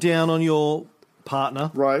going down on your partner,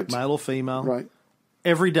 right, male or female, right,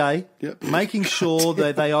 every day, yep, making sure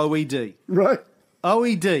that they OED. Right.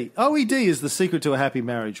 OED. OED is the secret to a happy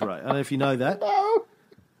marriage, Ray. I don't know if you know that. No.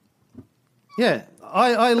 Yeah.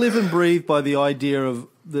 I live and breathe by the idea of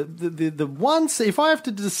the once, if I have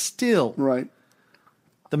to distill right,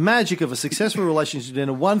 the magic of a successful relationship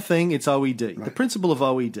into one thing, it's OED. Right. The principle of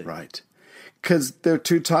OED. Right. Because they're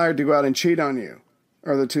too tired to go out and cheat on you.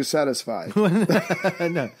 Or they're too satisfied.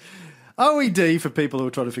 No. OED, for people who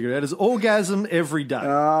are trying to figure it out, is orgasm every day.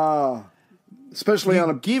 Oh. Especially on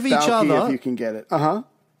a give balcony each other, if you can get it. Uh-huh.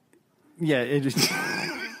 Yeah.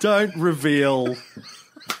 Don't reveal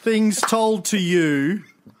things told to you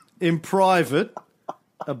in private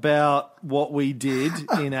about what we did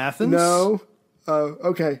in Athens. No.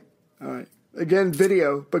 Okay. All right. Again,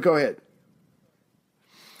 video, but go ahead.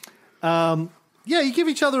 Yeah, you give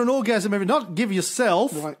each other an orgasm every, not give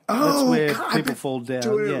yourself. Right. That's Oh, where God, people fall down.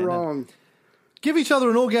 doing Yeah, it no. wrong. Give each other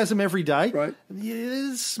an orgasm every day. Right.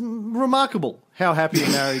 It's remarkable how happy a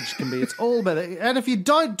marriage can be. It's all about it. And if you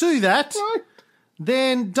don't do that,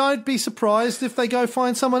 then don't be surprised if they go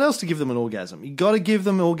find someone else to give them an orgasm. You got to give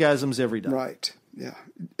them orgasms every day. Right. Yeah.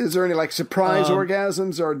 Is there any like surprise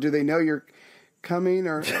orgasms, or do they know you're coming,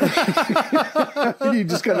 or you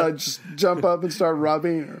just kind of just jump up and start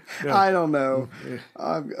rubbing? Or, I don't know.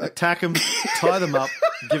 Attack them, tie them up,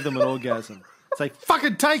 give them an orgasm. Say,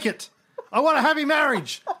 fucking take it. I want a happy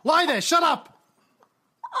marriage. Lie there, shut up.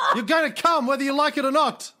 You're going to come whether you like it or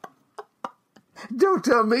not. Don't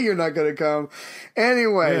tell me you're not going to come.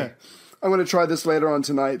 Anyway, Yeah. I'm going to try this later on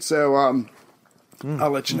tonight, so I'll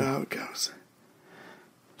let you know how it goes.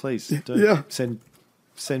 Please, don't Yeah. send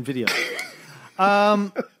video.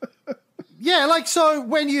 Yeah, like, so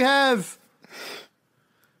when you have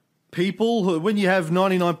people, when you have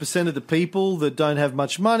 99% of the people that don't have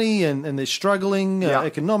much money and they're struggling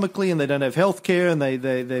economically, and they don't have health care, and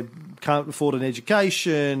they can't afford an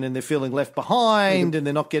education, and they're feeling left behind, and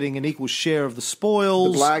they're not getting an equal share of the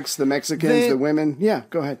spoils. The blacks, the Mexicans, the women. Yeah,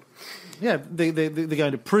 go ahead. Yeah, they're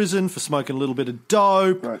going to prison for smoking a little bit of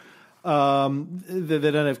dope. Right. They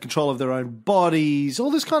don't have control of their own bodies, all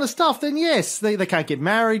this kind of stuff. Then yes, they can't get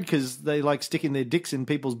married because they like sticking their dicks in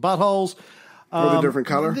people's buttholes. Or the different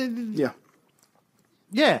color. Yeah.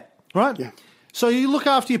 Yeah, right? Yeah. So you look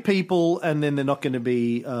after your people, and then they're not going to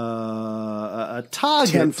be a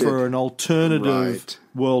target Tempted. for an alternative Right.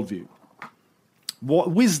 worldview.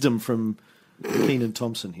 What wisdom from Kenan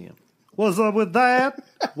Thompson here. What's up with that?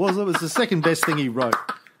 It was the second best thing he wrote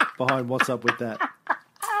behind What's Up With That.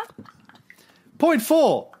 Point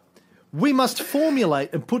 4. We must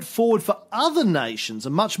formulate and put forward for other nations a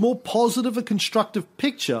much more positive and constructive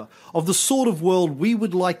picture of the sort of world we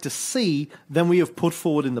would like to see than we have put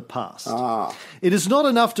forward in the past. It is not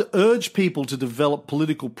enough to urge people to develop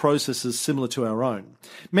political processes similar to our own.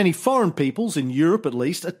 Many foreign peoples, in Europe at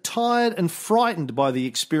least, are tired and frightened by the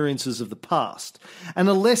experiences of the past and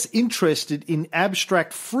are less interested in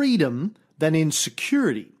abstract freedom than in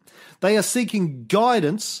security. They are seeking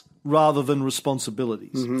guidance rather than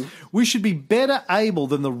responsibilities. We should be better able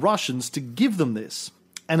than the Russians to give them this.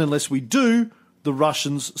 And unless we do, the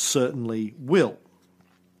Russians certainly will.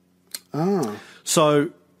 So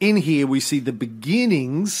in here we see the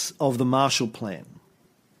beginnings of the Marshall Plan,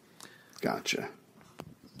 Gotcha.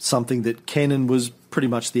 something that Kennan was pretty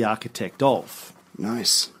much the architect of.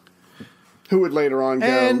 Nice. Who would later on go,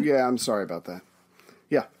 And- yeah, I'm sorry about that.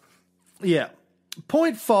 Yeah. Yeah.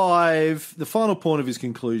 Point 5, the final point of his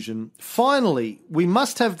conclusion. Finally, we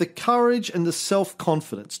must have the courage and the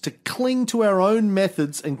self-confidence to cling to our own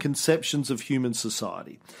methods and conceptions of human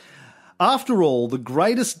society. After all, the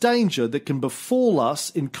greatest danger that can befall us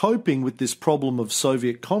in coping with this problem of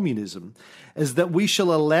Soviet communism is that we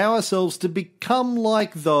shall allow ourselves to become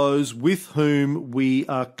like those with whom we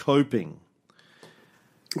are coping.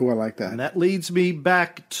 Oh, I like that. And that leads me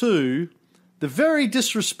back to the very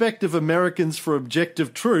disrespect of Americans for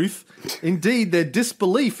objective truth, indeed their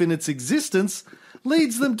disbelief in its existence,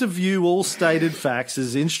 leads them to view all stated facts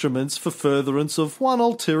as instruments for furtherance of one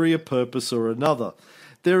ulterior purpose or another.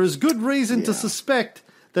 There is good reason to suspect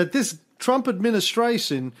that this Trump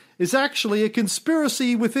administration is actually a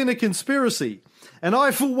conspiracy within a conspiracy. And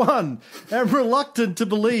I, for one, am reluctant to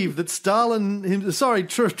believe that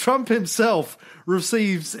Trump himself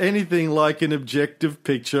receives anything like an objective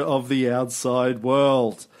picture of the outside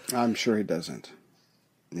world. I'm sure he doesn't.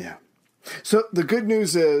 Yeah. So the good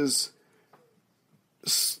news is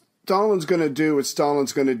Stalin's going to do what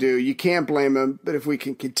Stalin's going to do. You can't blame him, but if we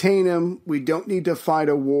can contain him, we don't need to fight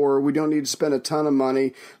a war. We don't need to spend a ton of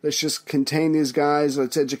money. Let's just contain these guys.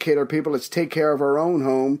 Let's educate our people. Let's take care of our own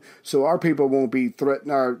home so our people won't be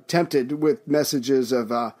threatened or tempted with messages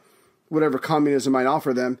of whatever communism might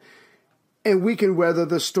offer them. And we can weather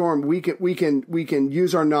the storm. We can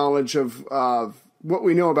use our knowledge of what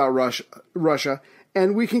we know about Russia,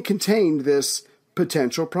 and we can contain this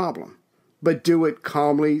potential problem. But do it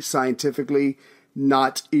calmly, scientifically,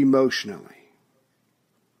 not emotionally.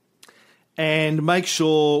 And make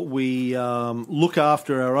sure we look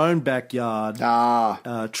after our own backyard.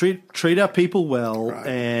 Treat our people well,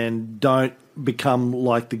 and don't become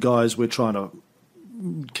like the guys we're trying to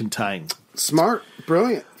contain. Smart,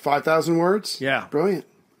 brilliant. 5,000 words. Yeah. Brilliant.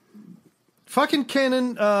 Fucking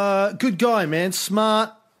Kennan, good guy, man. Smart,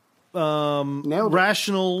 Nailed it.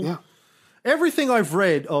 rational. Yeah. Everything I've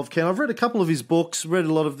read of Ken, I've read a couple of his books, read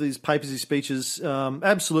a lot of these papers, his speeches.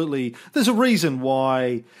 Absolutely. There's a reason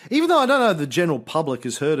why, even though I don't know the general public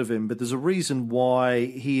has heard of him, but there's a reason why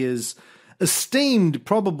he is esteemed,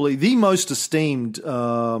 probably the most esteemed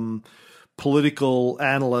political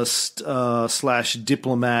analyst slash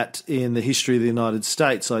diplomat in the history of the United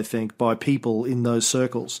States, I think, by people in those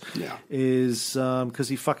circles. Yeah. Is because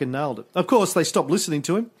he fucking nailed it. Of course, they stopped listening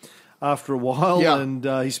to him after a while, and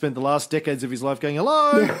he spent the last decades of his life going,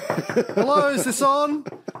 "Hello, hello, is this on?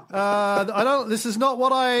 I don't. This is not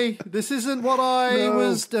what I. This isn't what I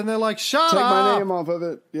was." And they're like, "Shut Take up! my name off of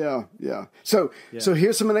it." Yeah. So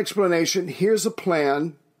here's an explanation. Here's a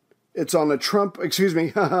plan. It's on a Trump. Excuse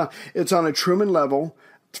me. It's on a Truman level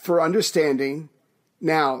for understanding.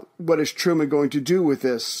 Now, what is Truman going to do with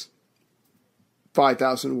this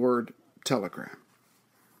 5,000-word telegram?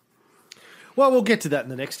 Well, we'll get to that in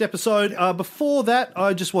the next episode. Before that,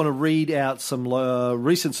 I just want to read out some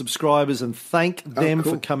recent subscribers and thank them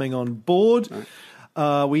for coming on board.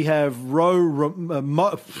 Right. We have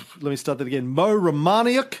let me start that again. Mo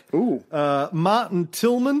Romaniuk, Martin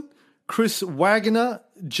Tillman, Chris Wagner,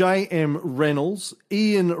 J.M. Reynolds,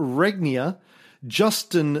 Ian Regnier,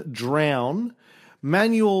 Justin Drown,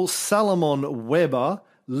 Manuel Salomon Weber,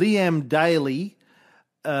 Liam Daly,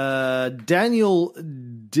 Daniel is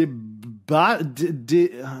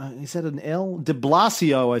that an L? De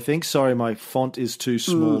Blasio, I think. Sorry, my font is too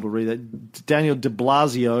small to read that. Daniel De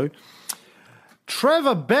Blasio.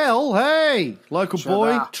 Trevor Bell, hey, local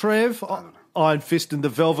boy, Trev. Iron Fist and the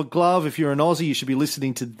Velvet Glove. If you're an Aussie, you should be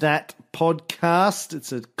listening to that podcast.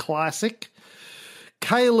 It's a classic.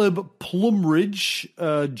 Caleb Plumridge,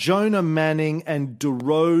 Jonah Manning, and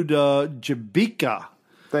Doroda Jabika.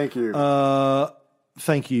 Thank you.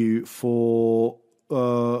 Thank you for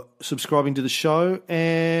subscribing to the show.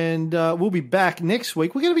 And we'll be back next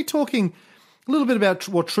week. We're going to be talking a little bit about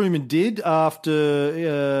what Truman did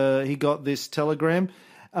after he got this telegram,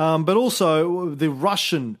 but also the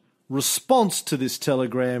Russian response to this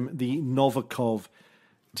telegram, the Novikov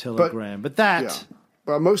telegram. But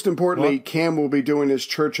most importantly, Cam will be doing his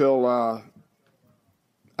Churchill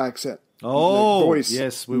accent. Voice.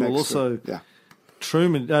 Yes, we will also.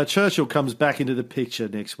 Churchill comes back into the picture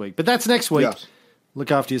next week. But that's next week. Yes. Look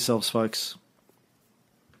after yourselves, folks.